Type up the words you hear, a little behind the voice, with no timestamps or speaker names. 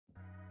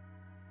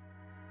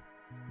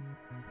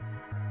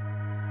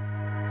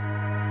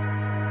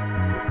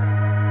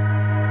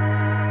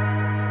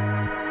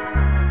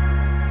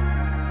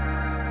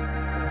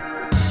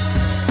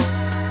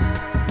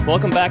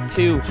Welcome back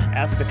to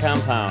Ask the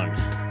Compound.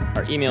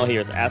 Our email here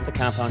is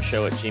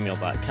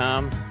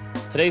askthecompoundshow@gmail.com.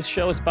 Today's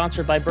show is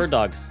sponsored by Bird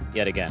Dogs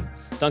yet again.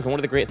 Duncan, one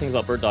of the great things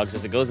about Bird Dogs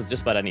is it goes with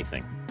just about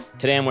anything.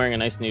 Today I'm wearing a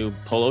nice new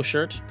polo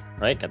shirt,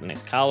 right? Got the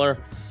nice collar,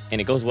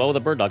 and it goes well with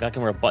a Bird Dog. I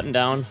can wear a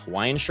button-down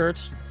Hawaiian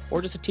shirt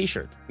or just a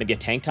t-shirt, maybe a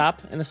tank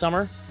top in the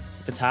summer.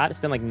 If it's hot,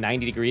 it's been like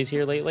 90 degrees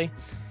here lately.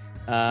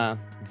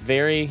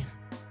 Very,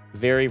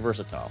 very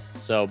versatile.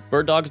 So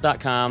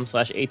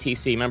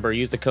birddogs.com/ATC. Remember,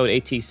 use the code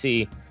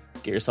ATC.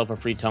 Get yourself a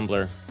free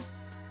tumbler.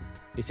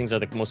 These things are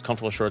the most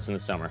comfortable shorts in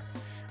the summer.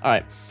 All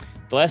right.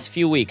 The last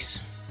few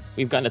weeks,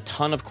 we've gotten a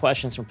ton of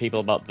questions from people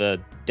about the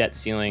debt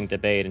ceiling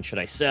debate and should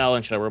I sell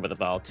and should I worry about the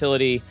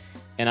volatility?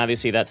 And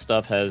obviously that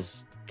stuff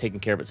has taken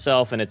care of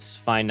itself and it's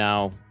fine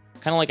now,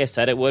 kind of like I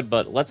said it would.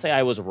 But let's say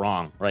I was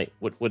wrong, right?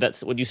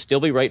 Would you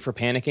still be right for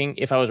panicking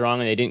if I was wrong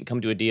and they didn't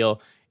come to a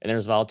deal and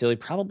there's volatility?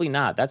 Probably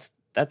not. That's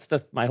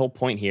my whole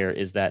point here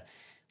is that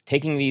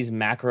taking these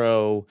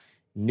macro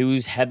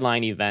news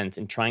headline events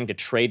and trying to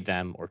trade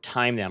them or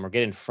time them or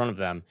get in front of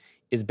them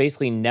is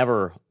basically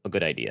never a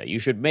good idea. You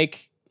should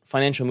make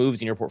financial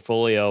moves in your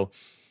portfolio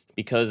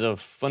because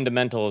of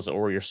fundamentals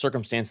or your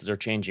circumstances are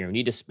changing or you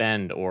need to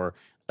spend or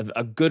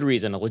a good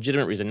reason, a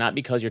legitimate reason, not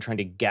because you're trying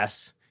to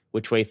guess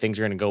which way things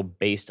are going to go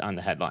based on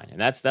the headline. And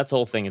that's the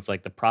whole thing. It's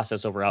like the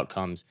process over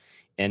outcomes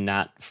and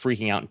not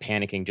freaking out and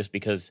panicking just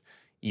because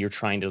you're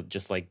trying to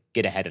just like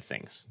get ahead of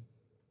things.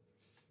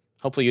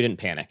 Hopefully you didn't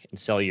panic and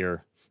sell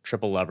your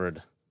triple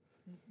levered.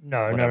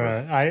 No.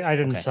 I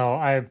didn't sell.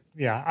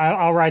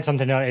 I'll write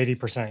something down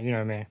 80%. You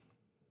know me.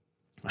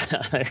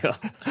 There you go.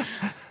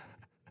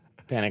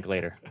 Panic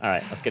later. All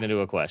right, let's get into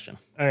a question.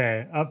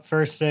 Okay, up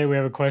first today, we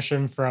have a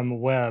question from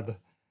Webb.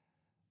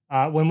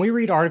 When we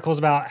read articles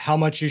about how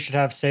much you should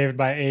have saved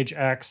by age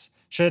X,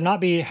 should it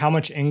not be how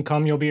much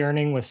income you'll be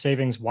earning with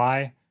savings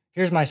Y?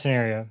 Here's my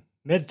scenario.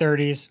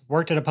 Mid-30s,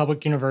 worked at a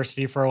public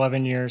university for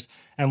 11 years,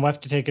 and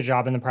left to take a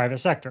job in the private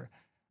sector.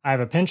 I have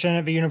a pension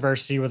at the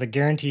university with a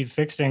guaranteed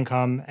fixed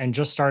income and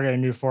just started a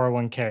new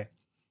 401k.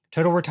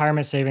 Total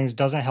retirement savings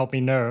doesn't help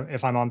me know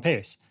if I'm on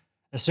pace.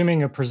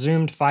 Assuming a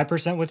presumed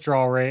 5%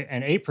 withdrawal rate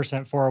and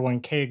 8%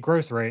 401k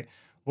growth rate,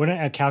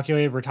 wouldn't a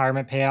calculated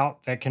retirement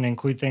payout that can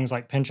include things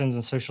like pensions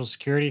and Social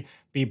Security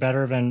be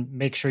better than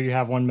make sure you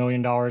have $1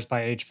 million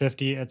by age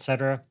 50,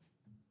 etc.?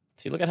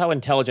 See, look at how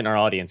intelligent our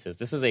audience is.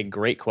 This is a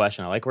great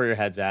question. I like where your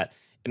head's at.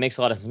 It makes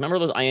a lot of sense. Remember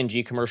those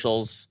ING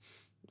commercials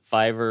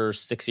 5 or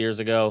 6 years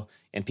ago,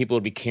 and people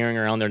would be carrying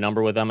around their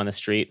number with them on the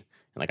street?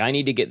 And like, I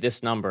need to get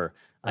this number.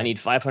 I need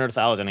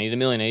 500,000. I need $1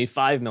 million. I need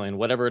 5 million,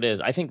 whatever it is.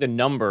 I think the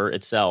number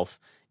itself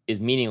is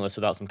meaningless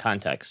without some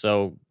context.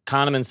 So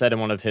Kahneman said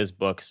in one of his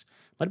books,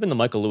 might have been the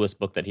Michael Lewis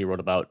book that he wrote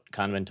about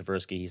Kahneman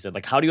Tversky. He said,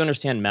 like, how do you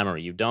understand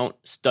memory? You don't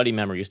study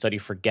memory. You study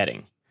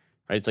forgetting,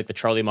 right? It's like the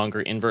Charlie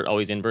Munger invert,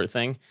 always invert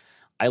thing.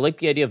 I like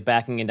the idea of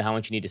backing into how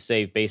much you need to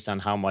save based on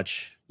how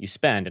much you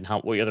spend and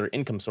what your other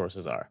income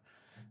sources are.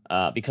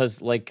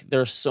 Because like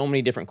there are so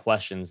many different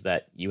questions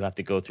that you have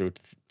to go through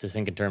to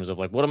think in terms of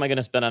like, what am I going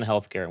to spend on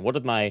healthcare? And what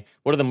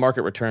are the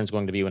market returns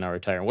going to be when I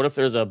retire? And what if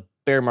there's a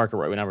bear market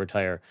right when I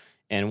retire?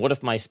 And what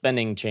if my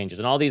spending changes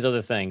and all these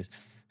other things?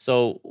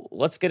 So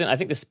let's get in. I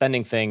think the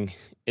spending thing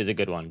is a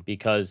good one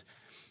because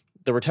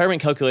the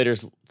retirement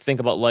calculators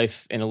think about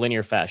life in a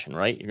linear fashion,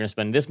 right? You're going to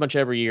spend this much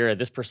every year at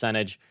this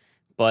percentage,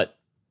 but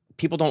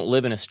people don't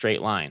live in a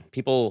straight line.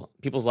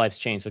 People's lives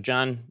change. So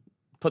John,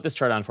 put this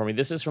chart on for me.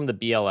 This is from the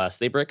BLS.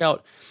 They break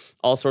out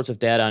all sorts of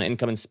data on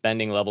income and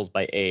spending levels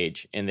by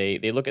age, and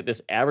they look at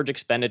this average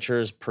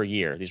expenditures per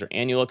year. These are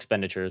annual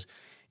expenditures,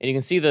 and you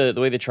can see the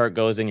way the chart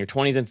goes. In your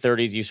 20s and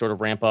 30s, you sort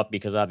of ramp up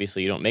because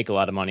obviously you don't make a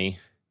lot of money,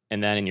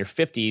 and then in your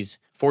 40s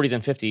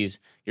and 50s,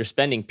 your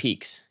spending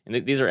peaks, and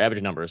these are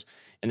average numbers.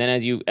 And then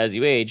as you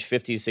age,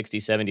 50s,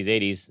 60s, 70s,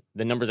 80s,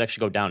 the numbers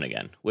actually go down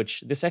again,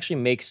 which this actually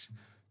makes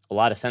a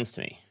lot of sense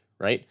to me,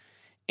 right?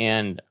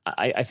 And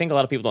I think a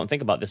lot of people don't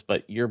think about this,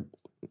 but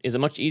is it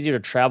much easier to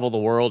travel the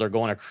world or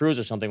go on a cruise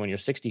or something when you're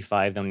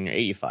 65 than when you're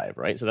 85,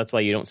 right? So that's why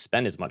you don't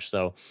spend as much.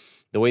 So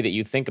the way that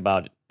you think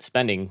about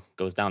spending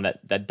goes down.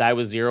 That Die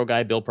with Zero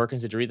guy, Bill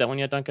Perkins, did you read that one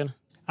yet, Duncan?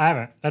 I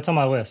haven't. That's on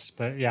my list,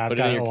 but yeah, I've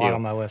got a lot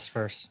on my list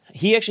first.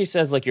 He actually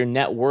says like your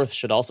net worth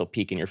should also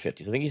peak in your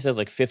 50s. I think he says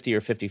like 50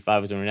 or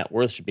 55 is when your net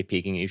worth should be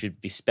peaking, and you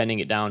should be spending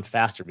it down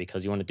faster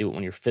because you want to do it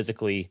when you're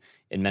physically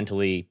and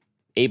mentally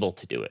able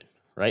to do it,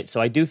 right? So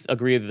I do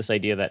agree with this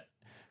idea that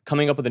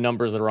coming up with the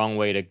numbers is the wrong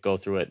way to go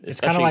through it.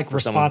 It's kind of like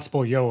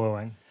responsible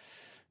YOLOing.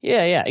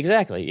 Yeah,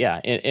 exactly. Yeah,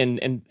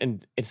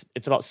 and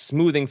it's about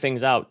smoothing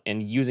things out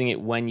and using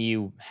it when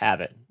you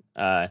have it.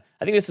 I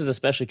think this is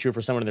especially true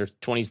for someone in their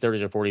 20s,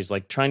 30s, or 40s.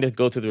 Like trying to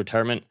go through the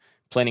retirement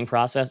planning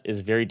process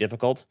is very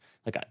difficult.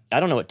 Like I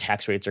don't know what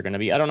tax rates are going to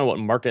be. I don't know what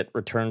market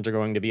returns are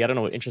going to be. I don't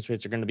know what interest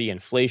rates are going to be.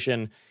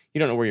 Inflation. You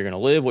don't know where you're going to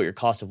live, what your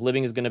cost of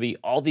living is going to be.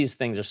 All these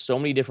things. There's so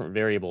many different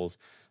variables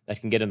that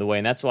can get in the way.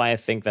 And that's why I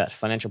think that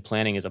financial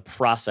planning is a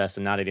process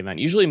and not an event.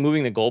 Usually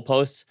moving the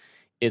goalposts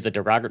is a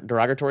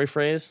derogatory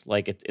phrase.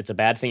 Like it's a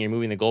bad thing you're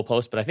moving the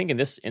goalpost. But I think in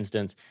this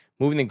instance,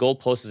 moving the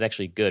goalpost is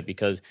actually good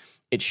because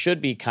it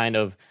should be kind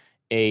of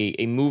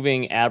a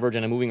moving average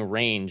and a moving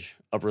range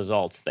of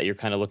results that you're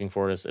kind of looking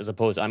for, as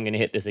opposed to I'm going to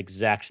hit this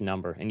exact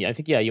number. And I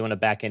think, you want to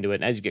back into it.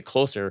 And as you get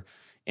closer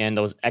and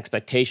those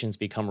expectations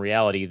become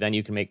reality, then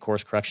you can make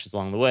course corrections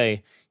along the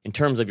way in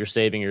terms of your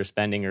saving, your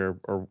spending,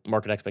 or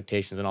market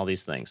expectations and all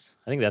these things.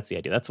 I think that's the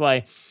idea. That's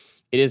why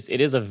it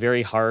is a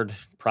very hard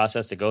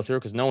process to go through,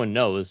 because no one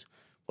knows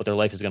what their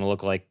life is going to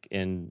look like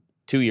in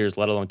 2 years,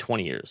 let alone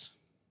 20 years.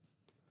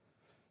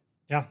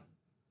 Yeah,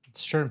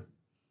 it's true.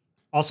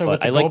 Also, but with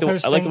the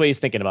I like the way he's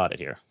thinking about it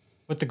here.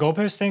 With the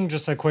goalpost thing,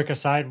 just a quick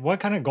aside, what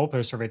kind of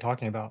goalposts are we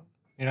talking about?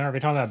 Are we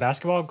talking about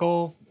basketball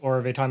goal, or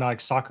are we talking about like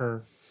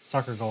soccer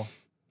goal?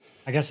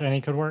 I guess any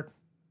could work.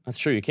 That's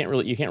true. You can't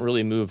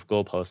really move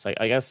goalposts.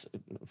 I guess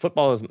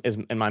football is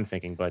in my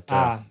thinking, but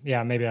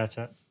yeah, maybe that's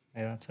it.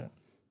 All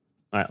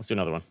right, let's do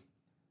another one.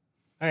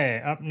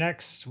 Okay, up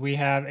next we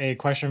have a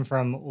question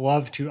from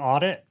Love to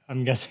Audit.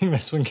 I'm guessing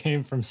this one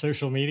came from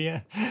social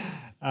media.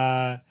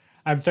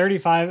 I'm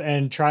 35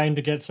 and trying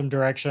to get some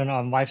direction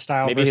on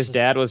lifestyle. Maybe his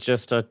dad was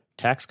just a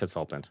tax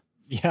consultant.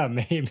 Yeah,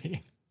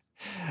 maybe.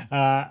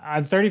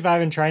 I'm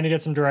 35 and trying to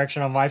get some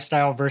direction on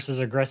lifestyle versus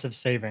aggressive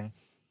saving.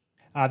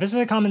 This is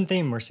a common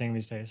theme we're seeing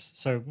these days.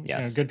 So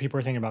yes. Good people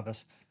are thinking about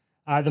this.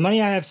 The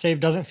money I have saved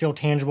doesn't feel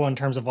tangible in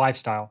terms of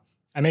lifestyle.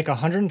 I make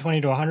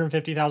 $120,000 to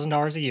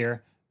 $150,000 a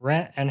year,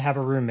 rent and have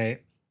a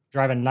roommate,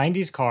 drive a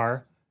 90s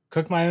car,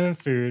 cook my own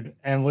food,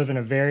 and live in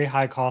a very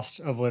high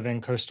cost of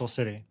living coastal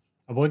city.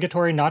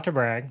 Obligatory not to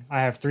brag,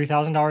 I have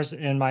 $3,000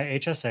 in my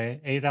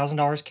HSA,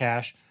 $8,000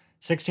 cash,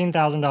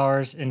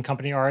 $16,000 in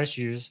company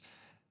RSUs,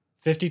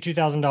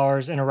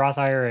 $52,000 in a Roth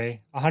IRA,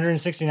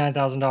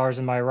 $169,000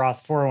 in my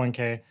Roth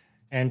 401k,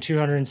 and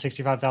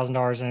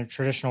 $265,000 in a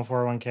traditional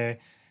 401k,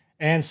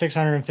 and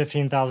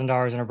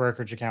 $615,000 in a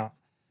brokerage account.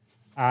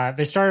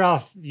 They started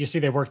off, you see,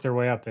 they worked their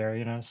way up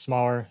there,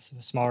 smaller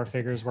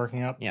figures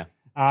working up. Yeah,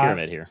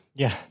 pyramid here.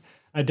 Yeah.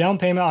 A down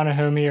payment on a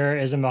home here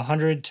is in the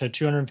 $100,000 to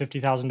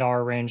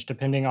 $250,000 range,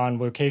 depending on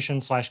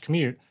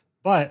location/commute,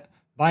 but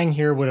buying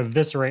here would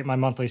eviscerate my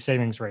monthly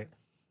savings rate.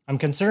 I'm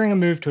considering a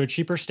move to a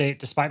cheaper state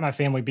despite my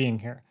family being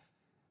here.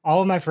 All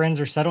of my friends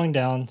are settling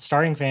down,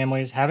 starting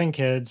families, having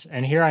kids,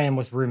 and here I am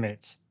with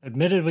roommates.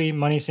 Admittedly,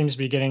 money seems to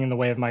be getting in the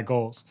way of my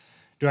goals.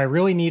 Do I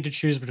really need to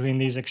choose between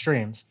these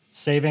extremes,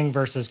 saving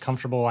versus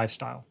comfortable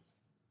lifestyle?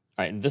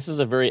 All right, this is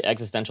a very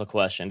existential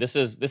question. This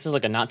is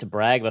like a not to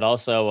brag, but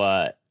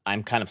also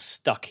I'm kind of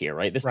stuck here,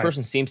 right? This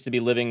person seems to be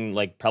living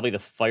like probably the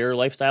FIRE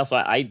lifestyle. So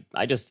I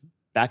just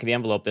back of the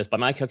envelope this. By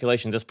my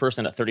calculations, this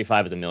person at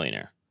 35 is a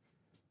millionaire.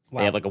 Wow.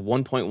 They have like a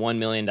 $1.1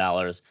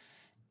 million.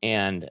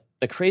 And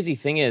the crazy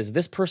thing is,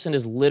 this person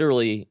is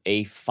literally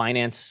a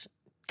finance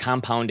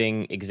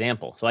compounding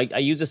example. So I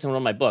use this in one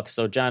of my books.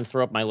 So John,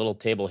 throw up my little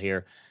table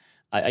here.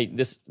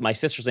 My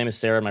sister's name is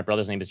Sarah, and my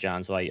brother's name is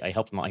John, so I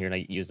helped them out here and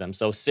I use them.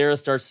 So Sarah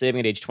starts saving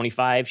at age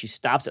 25. She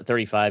stops at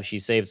 35. She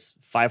saves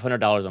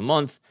 $500 a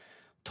month.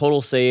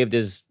 Total saved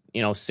is,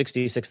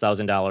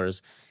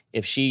 $66,000.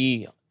 If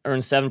she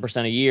earns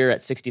 7% a year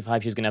at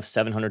 65, she's going to have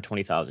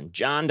 $720,000.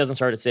 John doesn't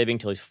start at saving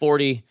until he's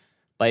 40.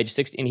 By age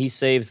 60, and he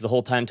saves the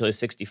whole time until he's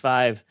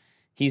 65.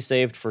 He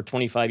saved for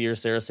 25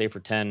 years. Sarah saved for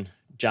 10.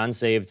 John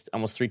saved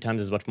almost 3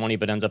 times as much money,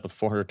 but ends up with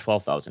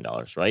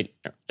 $412,000, right?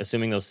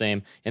 Assuming those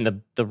same.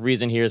 And the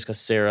reason here is because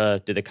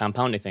Sarah did the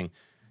compounding thing.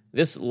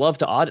 This Love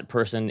to Audit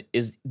person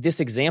is this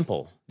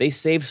example. They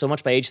saved so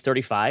much by age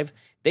 35,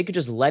 they could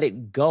just let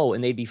it go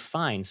and they'd be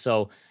fine.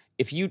 So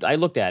I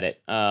looked at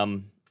it.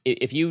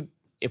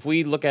 If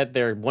we look at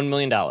their $1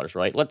 million,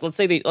 right?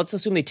 Let's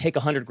assume they take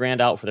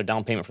 $100,000 out for their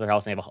down payment for their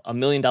house and they have $1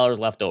 million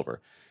left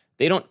over.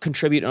 They don't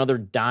contribute another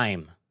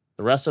dime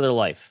the rest of their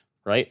life,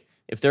 right?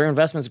 If their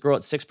investments grow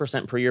at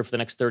 6% per year for the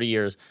next 30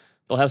 years,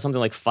 they'll have something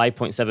like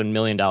 $5.7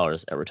 million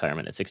at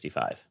retirement at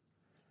 65.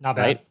 Not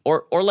bad. Right?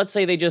 Or let's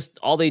say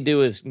all they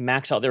do is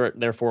max out their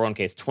 401k.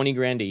 It's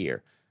 $20,000 a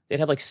year.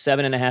 They'd have like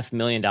 $7.5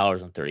 million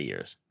in 30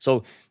 years.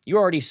 So you're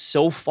already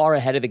so far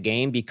ahead of the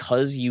game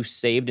because you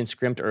saved and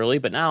scrimped early,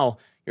 but now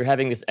you're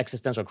having this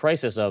existential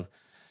crisis of,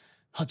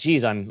 oh,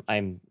 geez, I'm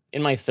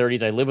in my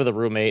 30s. I live with a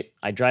roommate.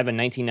 I drive a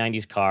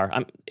 1990s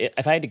car.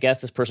 If I had to guess,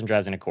 this person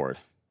drives an Accord.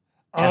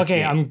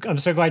 Okay, I'm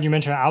so glad you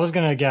mentioned it. I was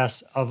gonna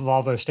guess a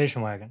Volvo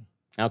station wagon.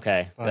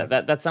 Okay,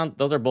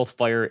 those are both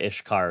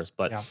FIRE-ish cars,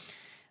 but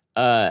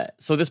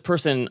so this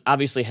person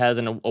obviously has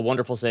a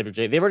wonderful savings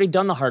rate. They've already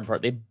done the hard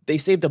part. They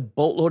saved a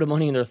boatload of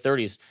money in their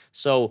 30s,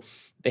 so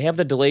they have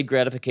the delayed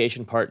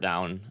gratification part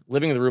down.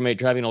 Living with a roommate,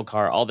 driving an old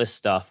car, all this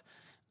stuff.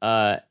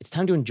 It's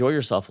time to enjoy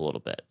yourself a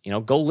little bit.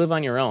 Go live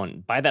on your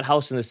own. Buy that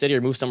house in the city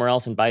or move somewhere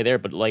else and buy there.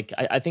 But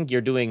I think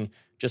you're doing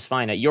just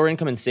fine. At your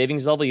income and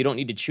savings level, you don't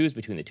need to choose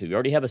between the two. You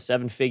already have a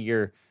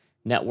 7-figure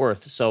net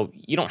worth. So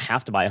you don't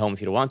have to buy a home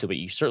if you don't want to, but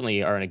you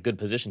certainly are in a good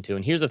position to.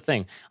 And here's the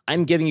thing.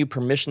 I'm giving you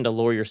permission to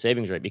lower your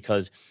savings rate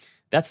because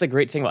that's the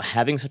great thing about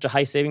having such a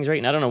high savings rate.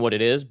 And I don't know what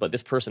it is, but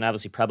this person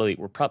obviously probably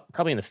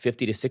in the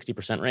 50 to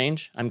 60%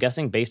 range, I'm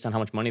guessing, based on how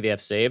much money they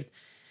have saved.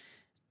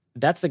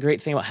 That's the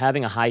great thing about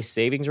having a high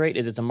savings rate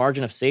is it's a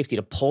margin of safety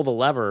to pull the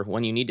lever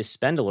when you need to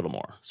spend a little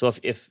more. So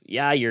if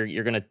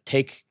you're going to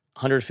take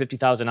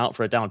 $150,000 out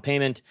for a down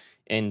payment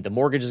and the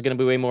mortgage is going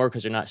to be way more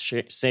because you're not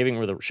sharing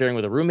with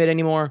a roommate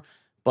anymore.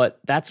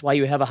 But that's why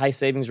you have a high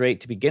savings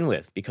rate to begin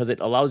with, because it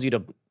allows you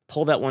to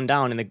pull that one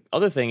down. And the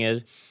other thing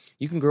is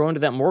you can grow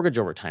into that mortgage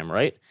over time,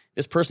 right?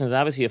 This person is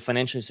obviously a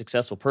financially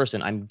successful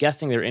person. I'm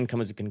guessing their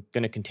income is going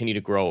to continue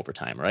to grow over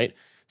time, right?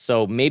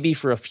 So maybe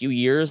for a few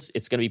years,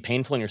 it's going to be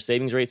painful and your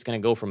savings rate is going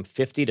to go from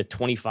 50 to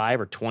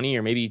 25 or 20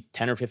 or maybe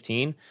 10 or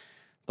 15.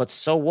 But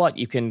so what?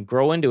 You can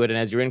grow into it. And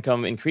as your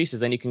income increases,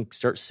 then you can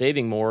start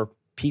saving more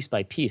piece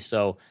by piece.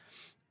 So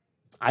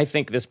I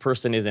think this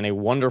person is in a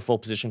wonderful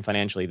position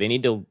financially. They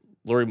need to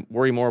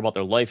worry more about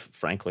their life,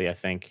 frankly, I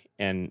think,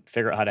 and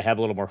figure out how to have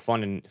a little more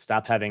fun and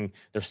stop having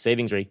their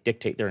savings rate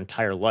dictate their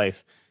entire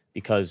life.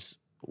 Because,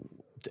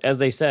 as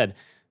they said,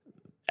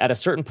 at a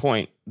certain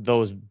point,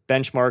 those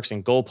benchmarks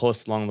and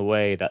goalposts along the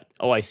way that,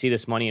 oh, I see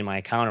this money in my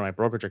account or my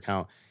brokerage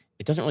account,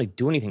 it doesn't really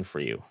do anything for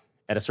you.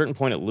 At a certain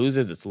point, it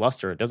loses its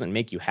luster. It doesn't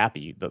make you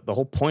happy. The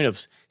whole point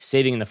of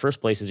saving in the first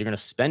place is you're going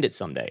to spend it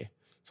someday.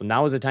 So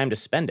now is the time to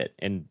spend it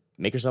and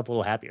make yourself a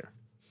little happier.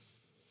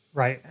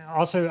 Right.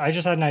 Also, I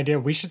just had an idea.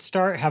 We should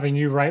start having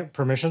you write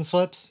permission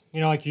slips. You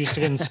know, like you used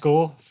to get in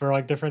school for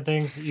like different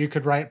things. You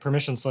could write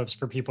permission slips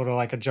for people to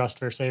like adjust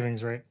their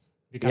savings rate.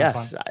 Be kind of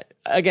fun.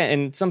 Again,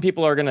 and some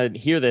people are going to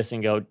hear this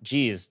and go,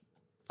 geez,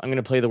 I'm going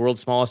to play the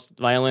world's smallest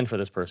violin for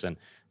this person.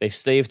 They've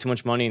saved too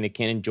much money and they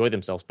can't enjoy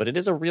themselves. But it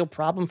is a real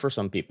problem for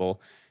some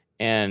people.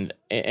 And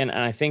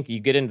I think you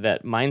get into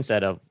that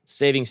mindset of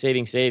saving,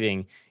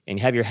 and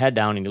you have your head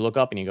down and you look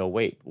up and you go,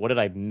 wait, what did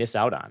I miss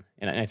out on?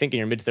 And I think in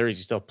your mid-30s, you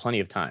still have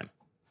plenty of time.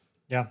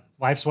 Yeah.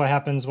 Life's what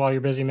happens while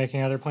you're busy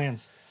making other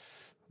plans.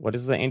 What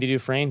is the Andy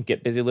Dufresne?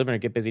 Get busy living or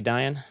get busy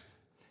dying?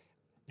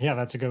 Yeah,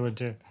 that's a good one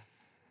too.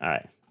 All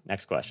right.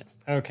 Next question.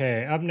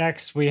 Okay. Up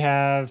next, we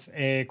have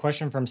a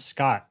question from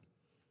Scott.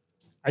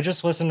 I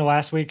just listened to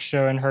last week's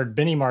show and heard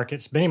Benny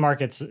Markets. Benny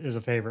Markets is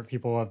a favorite.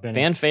 People love Benny.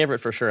 Fan favorite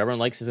for sure. Everyone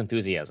likes his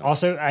enthusiasm.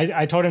 Also,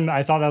 I told him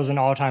I thought that was an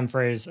all-time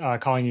phrase,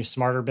 calling you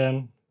smarter,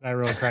 Ben. That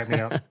really cracked me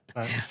up.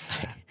 But,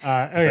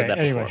 okay,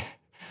 anyway.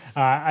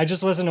 I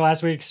just listened to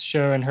last week's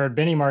show and heard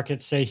Benny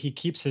Markets say he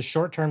keeps his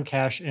short-term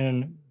cash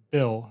in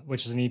Bill,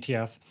 which is an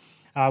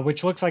ETF,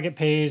 which looks like it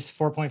pays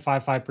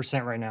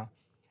 4.55% right now.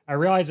 I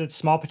realize it's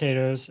small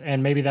potatoes,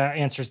 and maybe that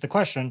answers the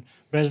question,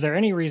 but is there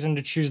any reason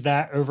to choose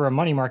that over a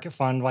money market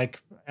fund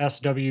like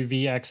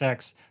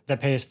SWVXX that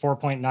pays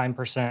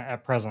 4.9%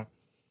 at present?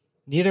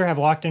 Neither have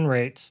locked-in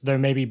rates, though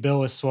maybe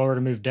Bill is slower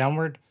to move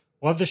downward.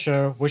 Love the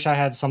show. Wish I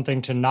had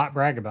something to not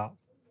brag about.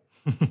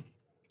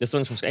 This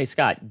one's from, hey,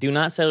 Scott, do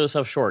not sell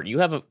yourself short. You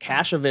have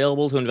cash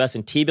available to invest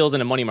in T-bills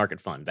and a money market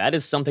fund. That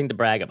is something to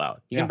brag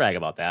about. You can brag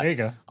about that. There you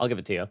go. I'll give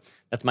it to you.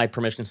 That's my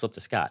permission slip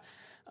to Scott.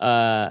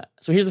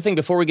 So here's the thing.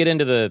 Before we get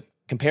into the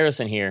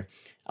comparison here,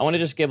 I want to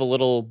just give a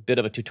little bit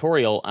of a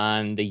tutorial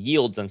on the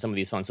yields on some of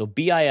these funds. So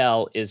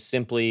BIL is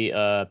simply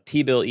a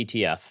T-bill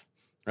ETF,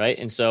 right?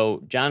 And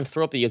so, John,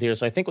 throw up the yield here.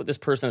 So I think what this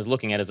person is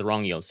looking at is the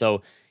wrong yield.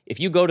 So if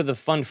you go to the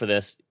fund for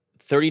this,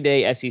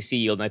 30-day SEC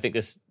yield, and I think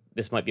this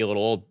might be a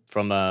little old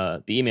from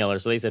the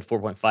emailer, so they said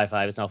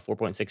 4.55, it's now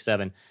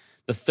 4.67.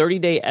 The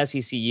 30-day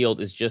SEC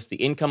yield is just the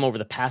income over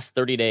the past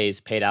 30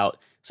 days paid out,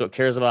 so it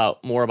cares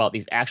more about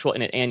these actual,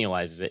 and it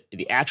annualizes it,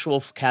 the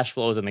actual cash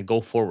flows and the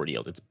go-forward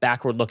yield. It's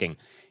backward-looking,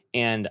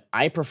 and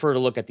I prefer to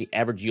look at the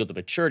average yield to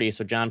maturity.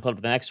 So John, put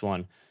up the next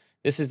one.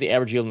 This is the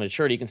average yield to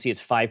maturity. You can see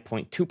it's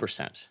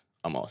 5.2%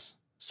 almost.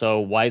 So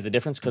why is the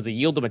difference? Because the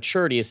yield to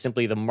maturity is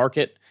simply the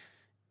market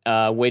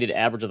weighted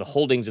average of the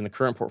holdings in the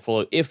current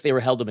portfolio if they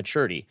were held to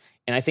maturity.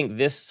 And I think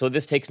this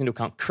takes into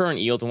account current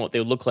yields and what they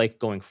would look like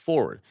going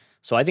forward.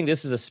 So I think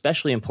this is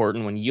especially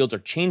important when yields are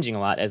changing a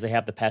lot, as they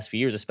have the past few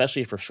years,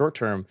 especially for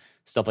short-term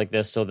stuff like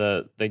this. So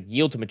the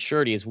yield to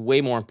maturity is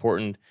way more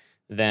important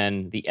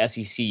than the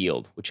SEC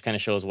yield, which kind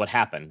of shows what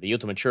happened. The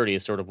yield to maturity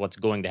is sort of what's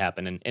going to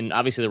happen. And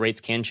obviously the rates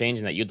can change,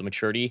 and that yield to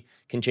maturity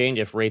can change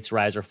if rates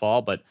rise or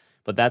fall. But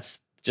that's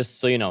just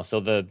so you know.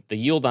 So the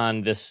yield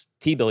on this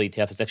T-bill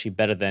ETF is actually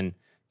better than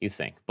you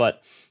think.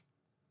 But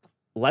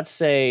let's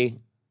say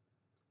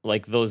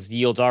like those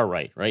yields are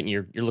right, and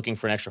you're looking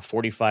for an extra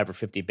 45 or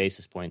 50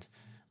 basis points.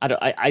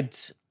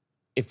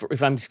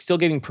 If I'm still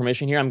giving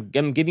permission here, I'm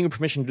giving you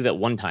permission to do that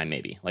one time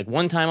maybe. Like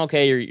one time,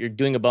 okay, you're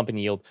doing a bump in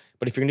yield,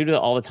 but if you're gonna do that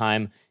all the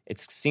time, it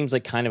seems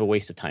like kind of a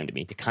waste of time to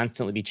me to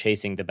constantly be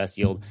chasing the best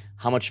yield.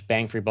 How much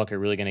bang for your buck are you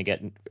really gonna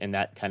get in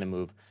that kind of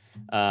move?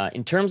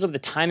 In terms of the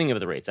timing of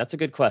the rates, that's a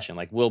good question.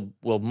 Like, will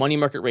money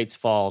market rates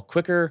fall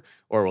quicker,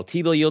 or will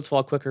T-bill yields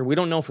fall quicker? We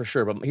don't know for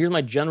sure, but here's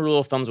my general rule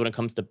of thumbs when it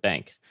comes to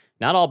bank.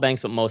 Not all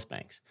banks, but most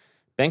banks.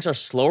 Banks are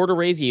slower to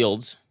raise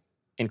yields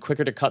and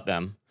quicker to cut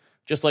them,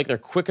 just like they're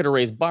quicker to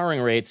raise borrowing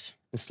rates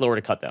and slower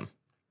to cut them.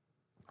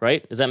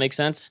 Right? Does that make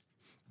sense?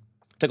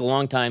 Took a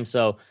long time.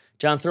 So,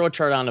 John, throw a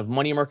chart on of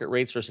money market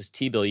rates versus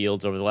T-bill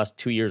yields over the last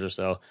 2 years or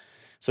so.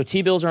 So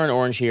T-bills are in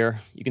orange here.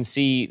 You can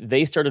see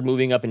they started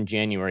moving up in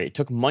January. It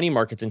took money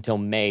markets until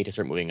May to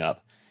start moving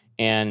up.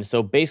 And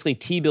so basically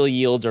T-bill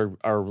yields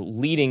are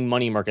leading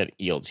money market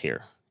yields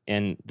here.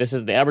 And this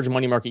is the average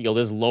money market yield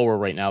is lower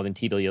right now than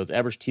T-bill yields.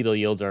 Average T-bill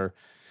yields are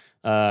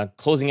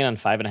closing in on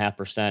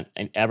 5.5%,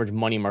 and average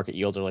money market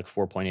yields are like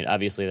 4.8.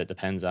 Obviously, that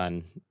depends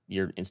on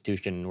your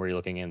institution and where you're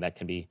looking in. That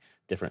can be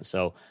different.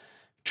 So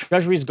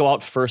treasuries go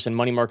out first and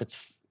money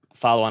markets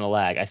follow on a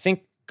lag. I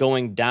think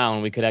going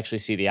down, we could actually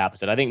see the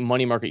opposite. I think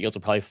money market yields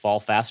will probably fall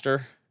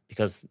faster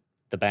because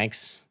the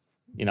banks,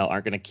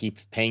 aren't going to keep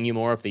paying you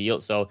more if the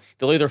yield. So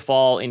they'll either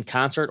fall in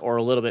concert or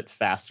a little bit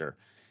faster.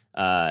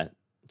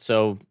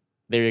 So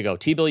there you go.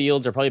 T-bill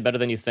yields are probably better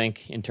than you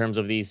think in terms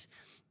of these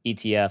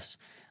ETFs.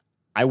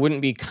 I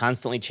wouldn't be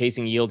constantly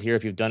chasing yield here.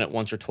 If you've done it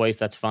once or twice,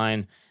 that's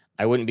fine.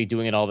 I wouldn't be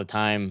doing it all the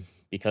time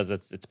because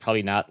it's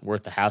probably not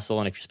worth the hassle.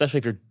 And especially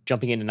if you're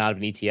jumping in and out of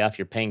an ETF,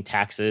 you're paying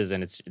taxes,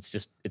 and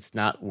it's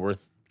not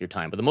worth your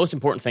time. But the most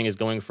important thing is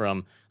going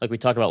from, like we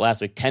talked about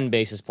last week, 10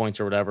 basis points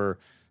or whatever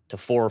to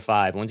 4 or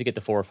 5. Once you get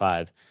to 4 or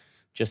 5,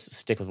 just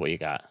stick with what you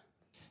got.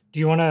 Do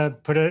you want to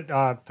put it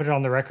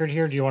on the record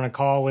here? Do you want to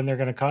call when they're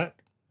going to cut?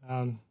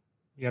 You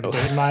have a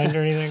date in mind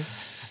or anything?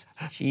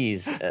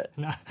 Jeez,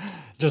 no,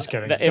 just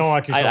kidding. Don't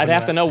lock yourself. I'd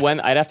have to know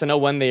when. I'd have to know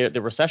when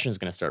the recession is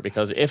going to start,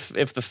 because if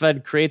the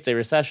Fed creates a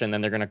recession,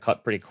 then they're going to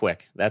cut pretty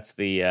quick. That's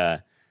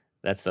the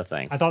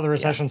thing. I thought the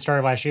recession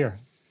started last year.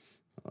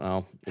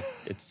 Well,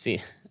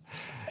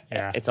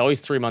 it's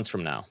always 3 months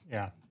from now.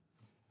 Yeah.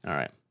 All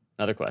right.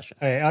 Another question.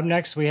 Okay. Up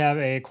next, we have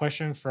a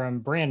question from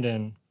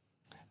Brandon.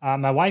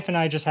 My wife and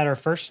I just had our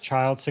first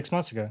child 6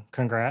 months ago.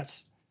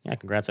 Congrats. Yeah,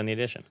 congrats on the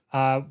addition.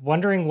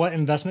 Wondering what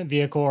investment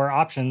vehicle or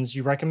options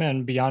you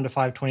recommend beyond a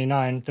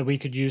 529 that we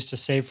could use to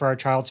save for our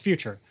child's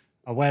future,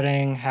 a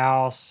wedding,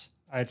 house,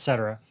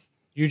 etc.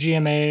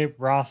 UGMA,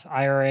 Roth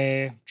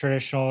IRA,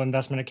 traditional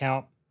investment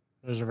account.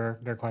 Those are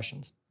their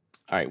questions.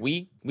 All right,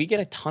 we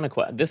get a ton of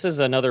questions. This is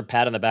another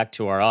pat on the back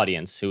to our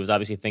audience who is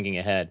obviously thinking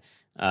ahead.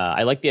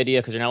 I like the idea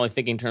because you're not only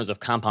thinking in terms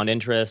of compound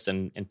interest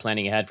and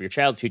planning ahead for your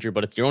child's future,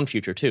 but it's your own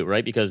future too,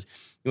 right? Because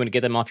you want to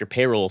get them off your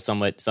payroll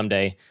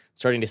someday.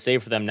 Starting to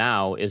save for them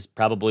now is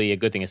probably a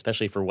good thing,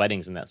 especially for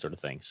weddings and that sort of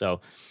thing. So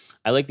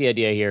I like the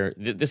idea here.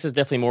 This is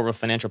definitely more of a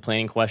financial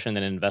planning question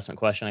than an investment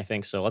question, I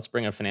think. So let's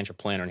bring a financial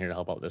planner in here to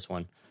help out with this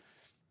one.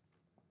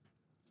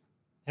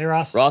 Hey,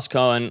 Ross. Ross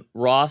Cohen.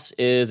 Ross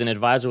is an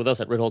advisor with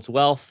us at Ritholtz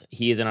Wealth.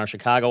 He is in our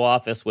Chicago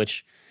office,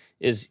 which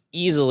is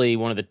easily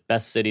one of the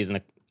best cities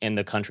in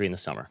the country in the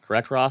summer.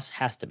 Correct, Ross?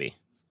 Has to be.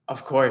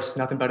 Of course.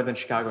 Nothing better than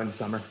Chicago in the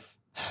summer.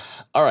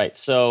 All right.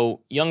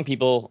 So young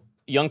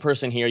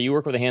person here, you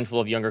work with a handful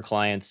of younger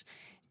clients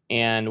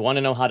and want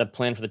to know how to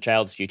plan for the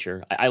child's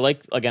future. I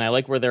like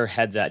where their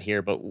head's at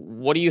here, but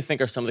what do you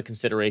think are some of the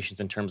considerations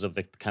in terms of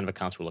the kind of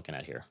accounts we're looking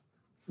at here?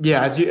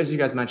 Yeah, as you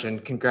guys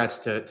mentioned, congrats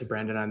to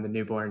Brandon on the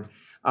newborn.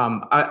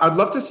 I'd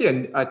love to see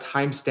a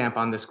timestamp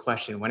on this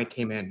question when it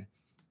came in.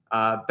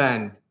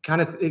 Ben,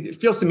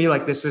 it feels to me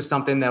like this was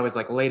something that was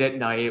like late at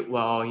night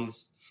while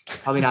he's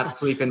probably not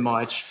sleeping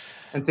much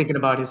and thinking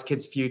about his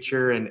kid's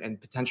future and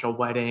potential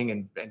wedding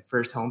and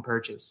first home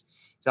purchase.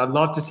 So I'd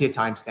love to see a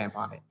timestamp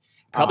on it.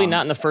 Probably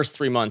not in the first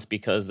 3 months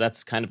because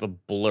that's kind of a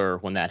blur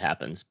when that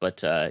happens.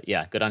 But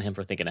yeah, good on him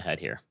for thinking ahead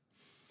here.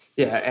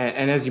 Yeah,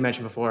 and as you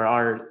mentioned before,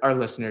 our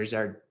listeners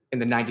are in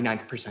the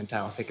 99th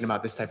percentile thinking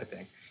about this type of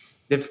thing.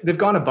 They've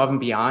gone above and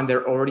beyond.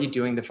 They're already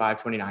doing the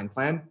 529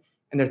 plan,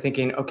 and they're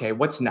thinking, okay,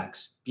 what's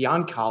next?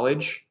 Beyond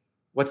college,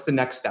 what's the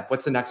next step?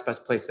 What's the next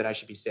best place that I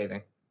should be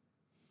saving?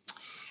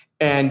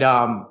 And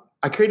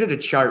I created a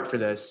chart for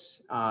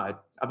this.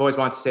 I've always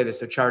wanted to say this,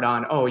 so chart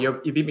on. Oh, you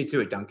beat me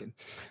to it, Duncan.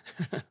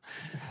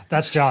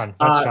 That's John.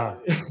 That's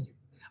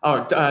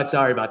John.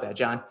 Sorry about that,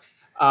 John.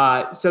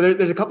 So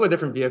there's a couple of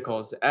different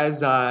vehicles.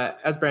 As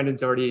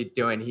Brandon's already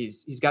doing,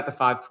 he's got the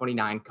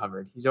 529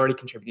 covered. He's already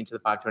contributing to the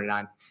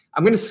 529.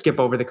 I'm going to skip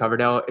over the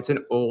Coverdell. It's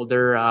an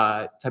older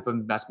type of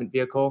investment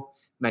vehicle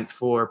meant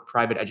for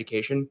private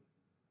education.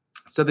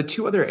 So the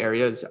two other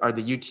areas are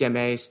the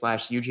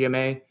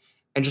UTMA/UGMA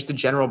and just a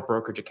general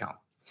brokerage account.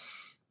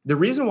 The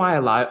reason why I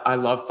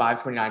love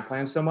 529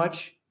 plans so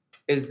much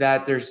is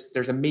that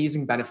there's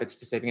amazing benefits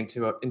to saving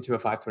into a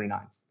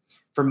 529.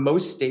 For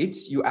most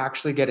states, you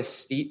actually get a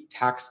state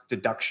tax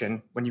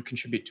deduction when you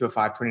contribute to a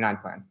 529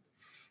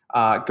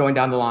 plan. Going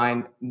down the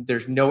line,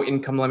 there's no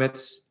income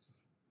limits,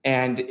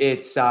 and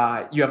it's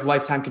you have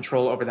lifetime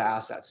control over the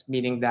assets,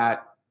 meaning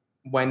that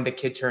when the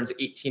kid turns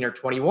 18 or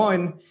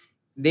 21,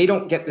 they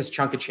don't get this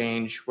chunk of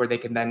change where they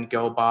can then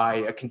go buy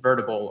a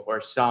convertible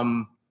or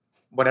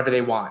whatever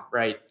they want,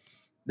 right?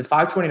 The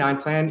 529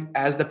 plan,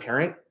 as the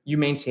parent, you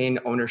maintain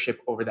ownership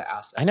over the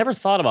asset. I never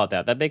thought about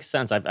that. That makes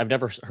sense. I've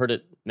never heard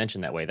it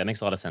mentioned that way. That makes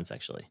a lot of sense,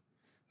 actually.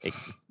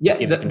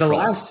 The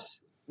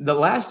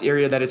last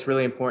area that it's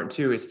really important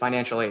too is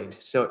financial aid.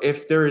 So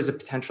if there is a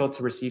potential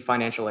to receive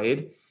financial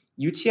aid,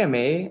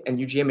 UTMA and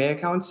UGMA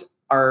accounts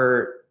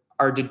are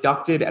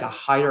deducted at a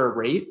higher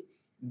rate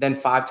than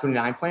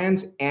 529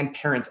 plans and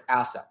parents'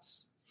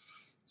 assets.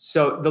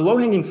 So the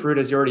low-hanging fruit,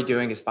 as you're already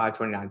doing, is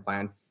 529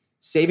 plan.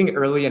 Saving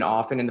early and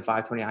often in the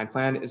 529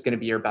 plan is going to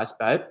be your best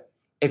bet.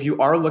 If you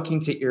are looking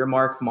to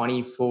earmark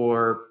money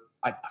for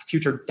a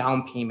future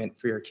down payment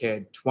for your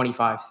kid,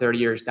 25, 30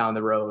 years down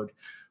the road,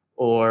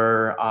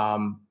 or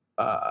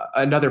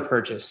another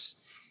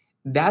purchase,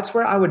 That's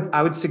where I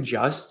would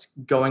suggest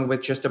going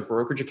with just a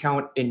brokerage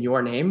account in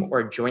your name or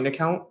a joint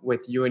account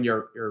with you and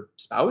your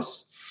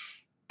spouse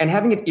and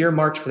having it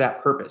earmarked for that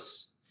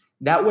purpose.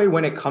 That way,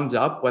 when it comes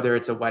up, whether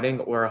it's a wedding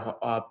or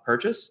a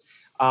purchase,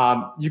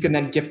 you can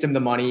then gift them the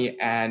money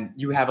and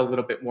you have a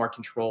little bit more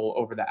control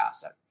over the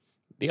asset.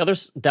 The other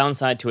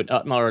downside to an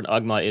UTMA or an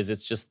UGMA is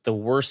it's just the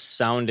worst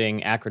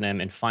sounding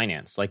acronym in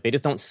finance. Like they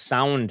just don't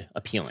sound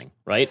appealing,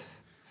 right?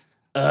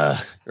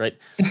 Right.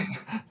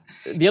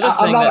 The other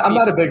thing I'm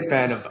not a big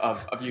fan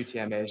of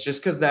UTMAs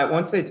just because that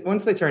once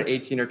they turn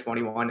 18 or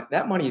 21,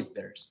 that money is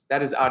theirs.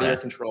 That is out of your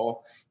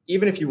control.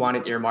 Even if you want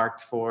it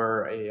earmarked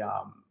for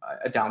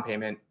a down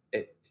payment,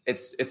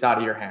 it's out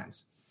of your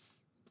hands.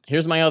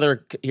 Here's my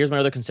other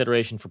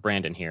consideration for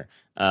Brandon here.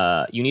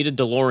 You need a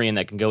DeLorean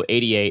that can go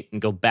 88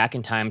 and go back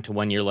in time to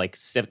when you're like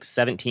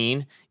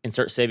 17 and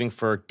start saving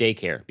for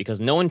daycare,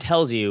 because no one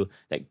tells you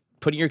that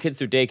putting your kids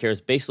through daycare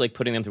is basically like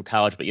putting them through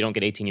college, but you don't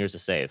get 18 years to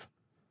save.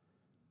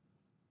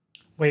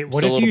 Wait,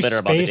 what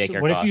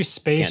if you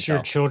space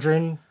your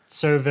children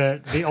so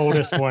that the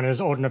oldest one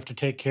is old enough to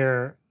take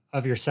care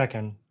of your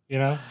second? You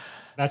know,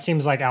 that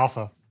seems like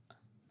alpha.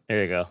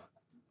 There you go.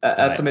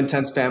 That's some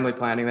intense family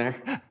planning there.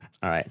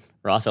 All right,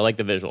 Ross, I like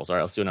the visuals. All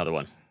right, let's do another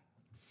one.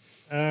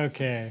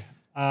 Okay.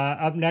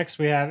 Up next,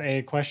 we have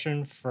a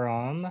question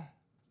from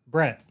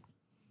Brett.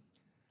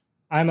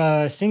 I'm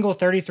a single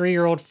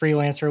 33-year-old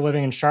freelancer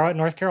living in Charlotte,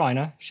 North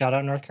Carolina. Shout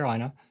out North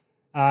Carolina.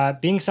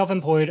 Being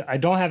self-employed, I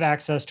don't have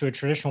access to a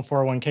traditional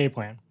 401k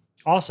plan.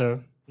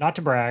 Also, not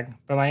to brag,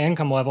 but my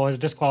income level has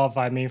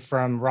disqualified me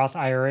from Roth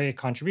IRA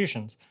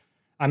contributions.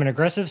 I'm an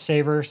aggressive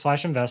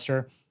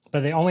saver/investor,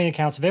 but the only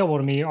accounts available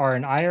to me are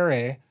an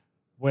IRA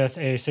with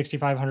a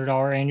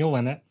 $6,500 annual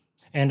limit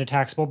and a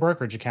taxable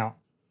brokerage account.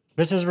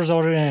 This has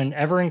resulted in an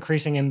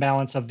ever-increasing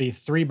imbalance of the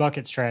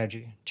 3-bucket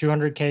strategy: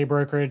 200K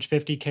brokerage,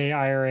 50K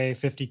IRA,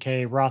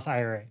 50K Roth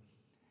IRA.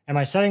 Am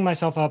I setting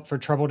myself up for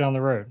trouble down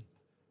the road?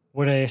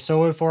 Would a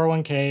solo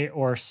 401k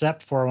or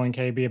SEP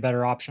 401k be a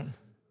better option?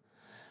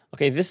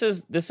 Okay, this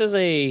is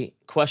a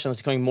question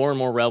that's becoming more and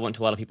more relevant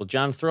to a lot of people.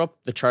 John, throw up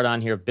the chart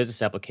on here of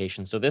business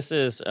applications. So this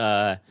is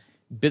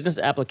business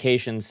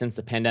applications since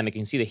the pandemic. You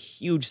can see the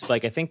huge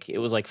spike. I think it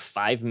was like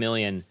 5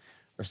 million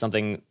or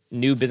something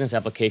new business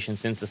applications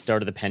since the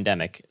start of the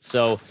pandemic.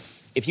 So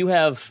if you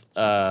have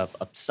a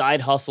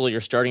side hustle,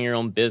 you're starting your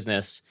own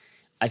business,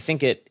 I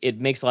think it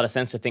makes a lot of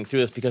sense to think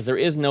through this, because there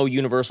is no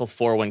universal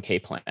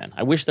 401k plan.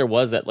 I wish there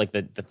was that, like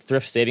the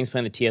thrift savings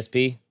plan, the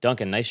TSP.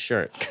 Duncan, nice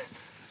shirt.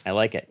 I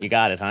like it. You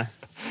got it, huh?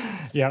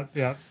 Yep.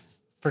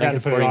 Forgot to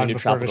put it on the new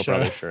Tropical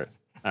Brothers shirt.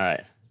 All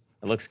right.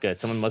 It looks good.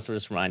 Someone must have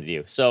just reminded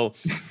you. So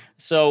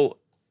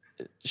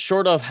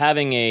short of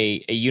having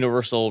a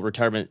universal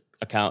retirement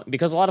account,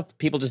 because a lot of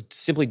people just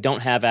simply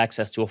don't have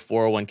access to a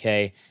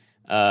 401k,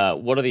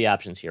 what are the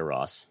options here,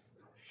 Ross?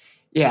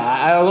 Yeah,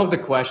 I love the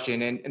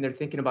question. And they're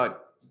thinking about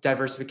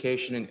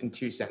diversification in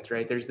two cents,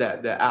 right? There's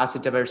the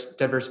asset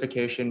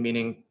diversification,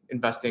 meaning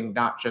investing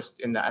not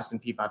just in the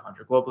S&P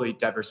 500, globally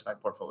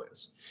diversified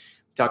portfolios.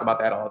 We talk about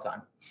that all the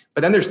time.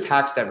 But then there's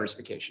tax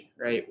diversification,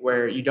 right?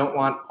 Where you don't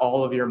want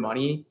all of your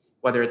money,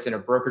 whether it's in a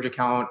brokerage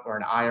account or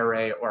an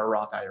IRA or a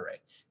Roth IRA.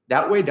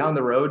 That way down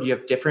the road, you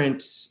have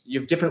different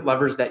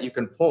levers that you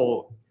can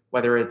pull,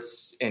 whether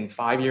it's in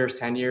 5 years,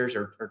 10 years,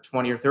 or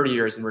 20 or 30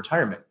 years in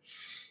retirement.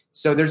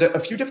 So there's a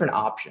few different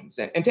options.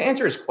 And to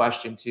answer his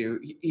question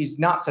too, he's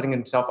not setting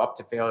himself up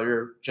to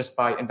failure just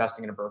by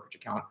investing in a brokerage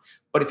account.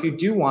 But if you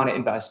do want to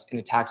invest in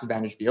a tax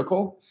advantage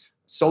vehicle,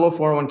 solo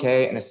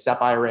 401k and a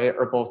SEP IRA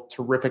are both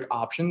terrific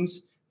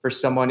options for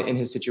someone in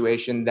his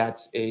situation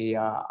that's a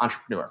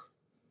entrepreneur.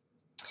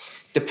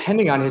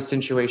 Depending on his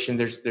situation,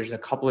 there's a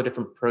couple of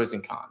different pros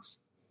and cons.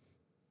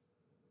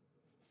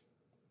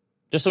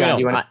 Just so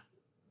you know,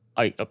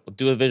 I'll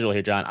do a visual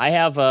here, John. I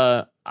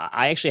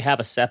actually have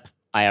a SEP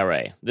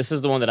IRA. This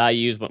is the one that I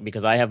use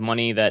because I have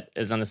money that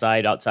is on the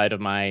side outside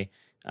of my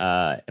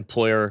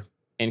employer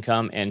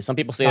income. And some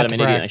people say that I'm an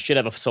idiot and I should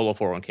have a solo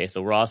 401k.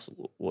 So Ross,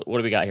 what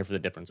do we got here for the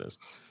differences?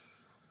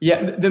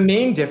 Yeah, the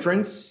main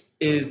difference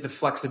is the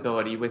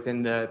flexibility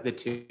within the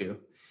two.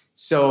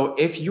 So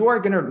if you are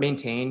going to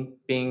maintain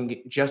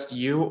being just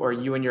you or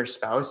you and your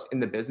spouse in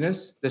the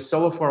business, the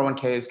solo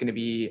 401k is going to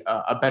be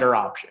a better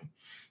option.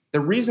 The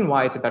reason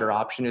why it's a better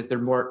option is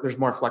there's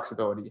more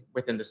flexibility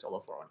within the solo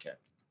 401k.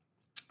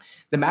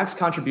 The max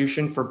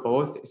contribution for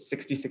both is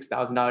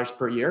 $66,000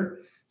 per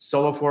year.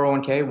 Solo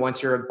 401k,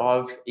 once you're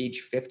above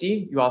age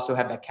 50, you also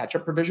have that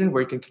catch-up provision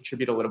where you can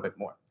contribute a little bit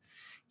more.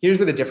 Here's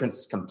where the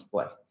differences come to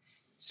play.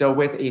 So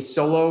with a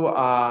solo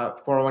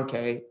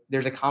 401k,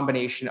 there's a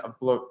combination of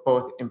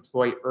both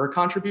employer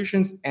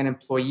contributions and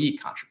employee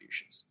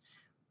contributions.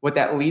 What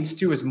that leads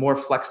to is more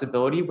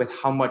flexibility with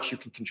how much you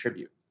can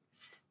contribute.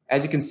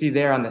 As you can see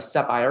there on the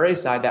SEP IRA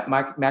side, that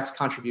max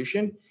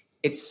contribution,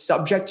 it's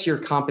subject to your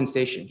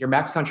compensation. Your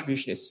max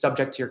contribution is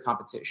subject to your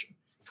compensation,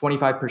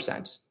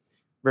 25%.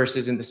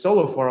 Versus in the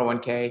solo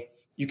 401k,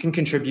 you can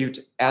contribute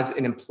as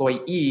an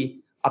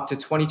employee up to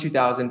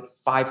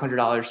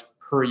 $22,500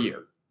 per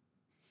year.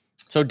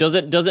 So does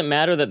it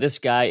matter that this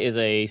guy is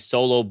a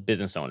solo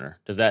business owner?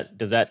 Does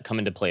that come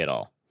into play at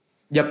all?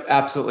 Yep,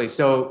 absolutely.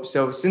 So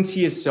since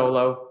he is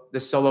solo, the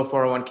solo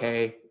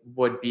 401k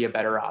would be a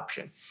better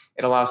option.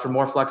 It allows for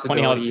more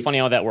flexibility. Funny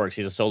how that works.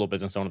 He's a solo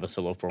business owner, the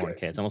solo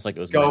 401k. It's almost like it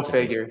was go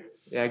figure.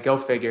 Yeah, go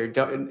figure.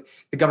 The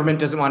government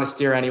doesn't want to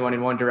steer anyone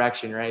in one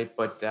direction, right?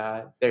 But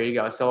there you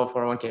go, solo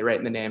 401k, right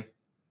in the name.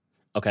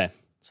 Okay,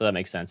 so that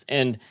makes sense.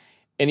 And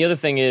the other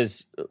thing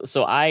is,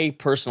 so I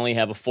personally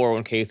have a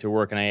 401k through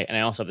work, and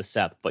I also have the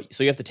SEP. But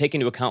so you have to take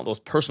into account those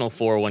personal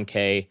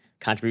 401k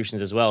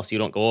contributions as well, so you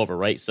don't go over,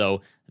 right? So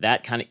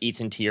that kind of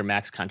eats into your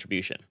max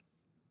contribution.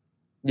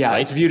 Yeah,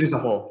 right? It's viewed as a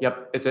whole.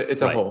 Yep, it's a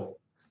right. whole.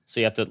 So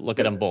you have to look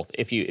at them both.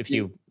 If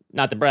you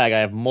not to brag, I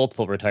have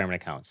multiple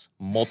retirement accounts,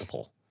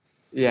 multiple.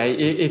 Yeah,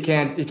 you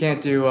can't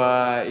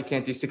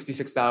do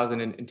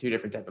 66,000 in two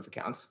different type of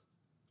accounts.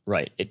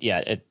 Right.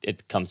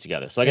 It comes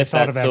together. So I guess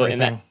that's so in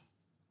that.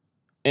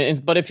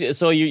 But if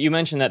you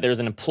mentioned that there's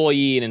an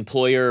employee and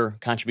employer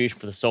contribution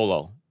for the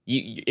solo.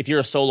 If you're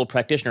a solo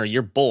practitioner,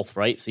 you're both,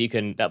 right? So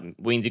that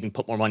means you can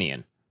put more money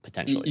in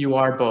potentially. You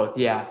are both,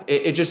 yeah.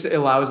 It just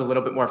allows a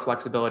little bit more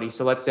flexibility.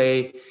 So let's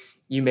say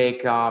you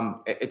make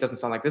it doesn't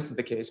sound like this is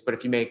the case, but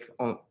if you make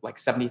like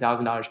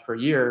 $70,000 per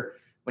year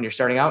when you're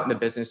starting out in the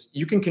business,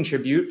 you can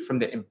contribute from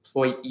the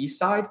employee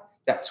side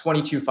that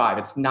 22.5.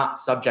 It's not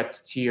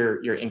subject to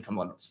your income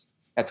limits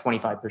at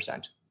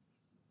 25%.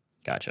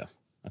 Gotcha.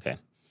 Okay.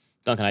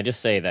 Duncan, I just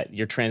say that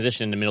your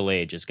transition into middle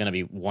age is going to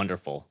be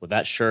wonderful with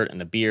that shirt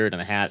and the beard and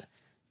the hat.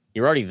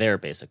 You're already there,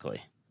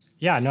 basically.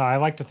 Yeah, no, I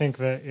like to think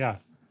that. Yeah,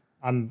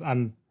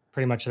 I'm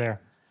pretty much there.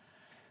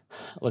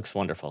 Looks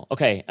wonderful.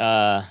 Okay,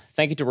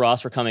 thank you to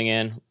Ross for coming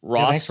in.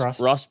 Thanks,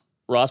 Ross.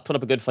 Ross put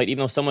up a good fight,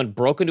 even though someone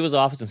broke into his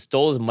office and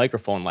stole his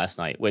microphone last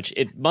night. Which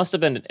it must have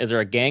been. Is there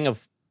a gang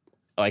of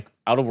like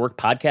out of work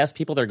podcast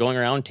people that are going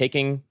around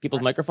taking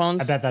people's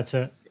microphones? I bet that's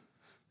it.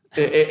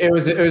 It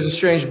was a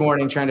strange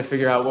morning trying to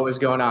figure out what was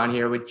going on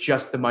here with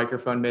just the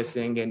microphone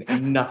missing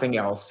and nothing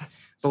else.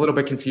 It's a little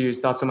bit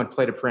confused. Thought someone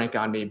played a prank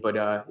on me, but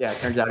yeah, it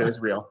turns out it was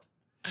real.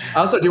 I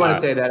also do want to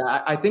say that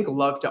I think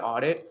Love to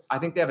Audit. I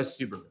think they have a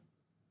Subaru.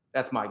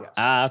 That's my guess.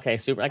 Okay,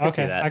 super. I can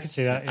see that. I can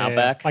see that. Yeah,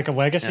 Outback, yeah. Like a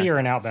Legacy or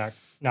an Outback.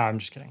 No, I'm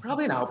just kidding.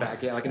 Probably an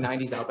Outback. Yeah, like a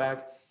 '90s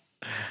Outback.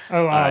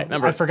 Oh,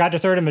 I forgot to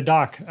throw it in the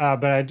doc,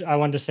 but I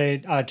wanted to say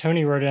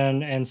Tony wrote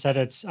in and said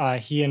it's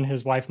he and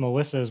his wife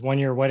Melissa's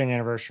 1-year wedding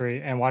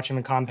anniversary, and watching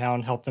the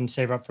compound helped them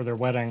save up for their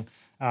wedding.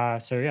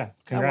 So yeah,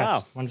 congrats. Oh,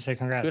 wow. Wanted to say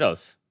congrats.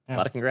 Kudos. Yeah. A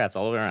lot of congrats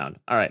all the way around.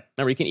 All right.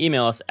 Remember, you can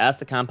email us,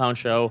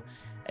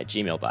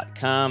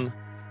 askthecompoundshow@gmail.com.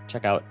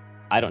 Check out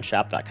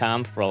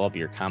idon'tshop.com for all of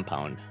your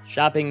compound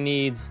shopping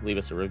needs. Leave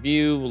us a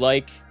review,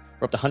 We're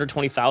up to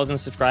 120,000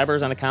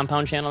 subscribers on the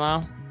Compound channel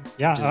now.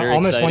 Yeah,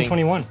 almost exciting.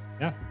 121.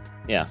 Yeah.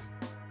 Yeah.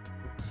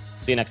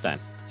 See you next time.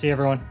 See you,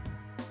 everyone.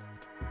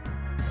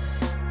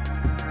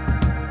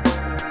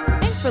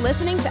 Thanks for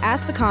listening to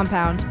Ask the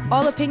Compound.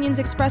 All opinions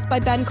expressed by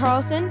Ben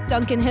Carlson,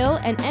 Duncan Hill,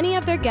 and any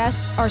of their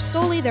guests are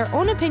solely their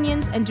own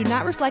opinions and do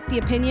not reflect the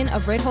opinion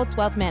of Ritholtz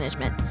Wealth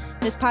Management.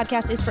 This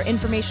podcast is for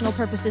informational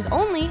purposes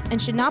only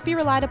and should not be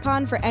relied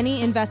upon for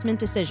any investment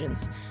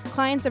decisions.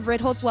 Clients of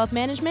Ritholtz Wealth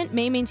Management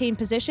may maintain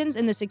positions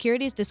in the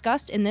securities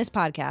discussed in this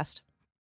podcast.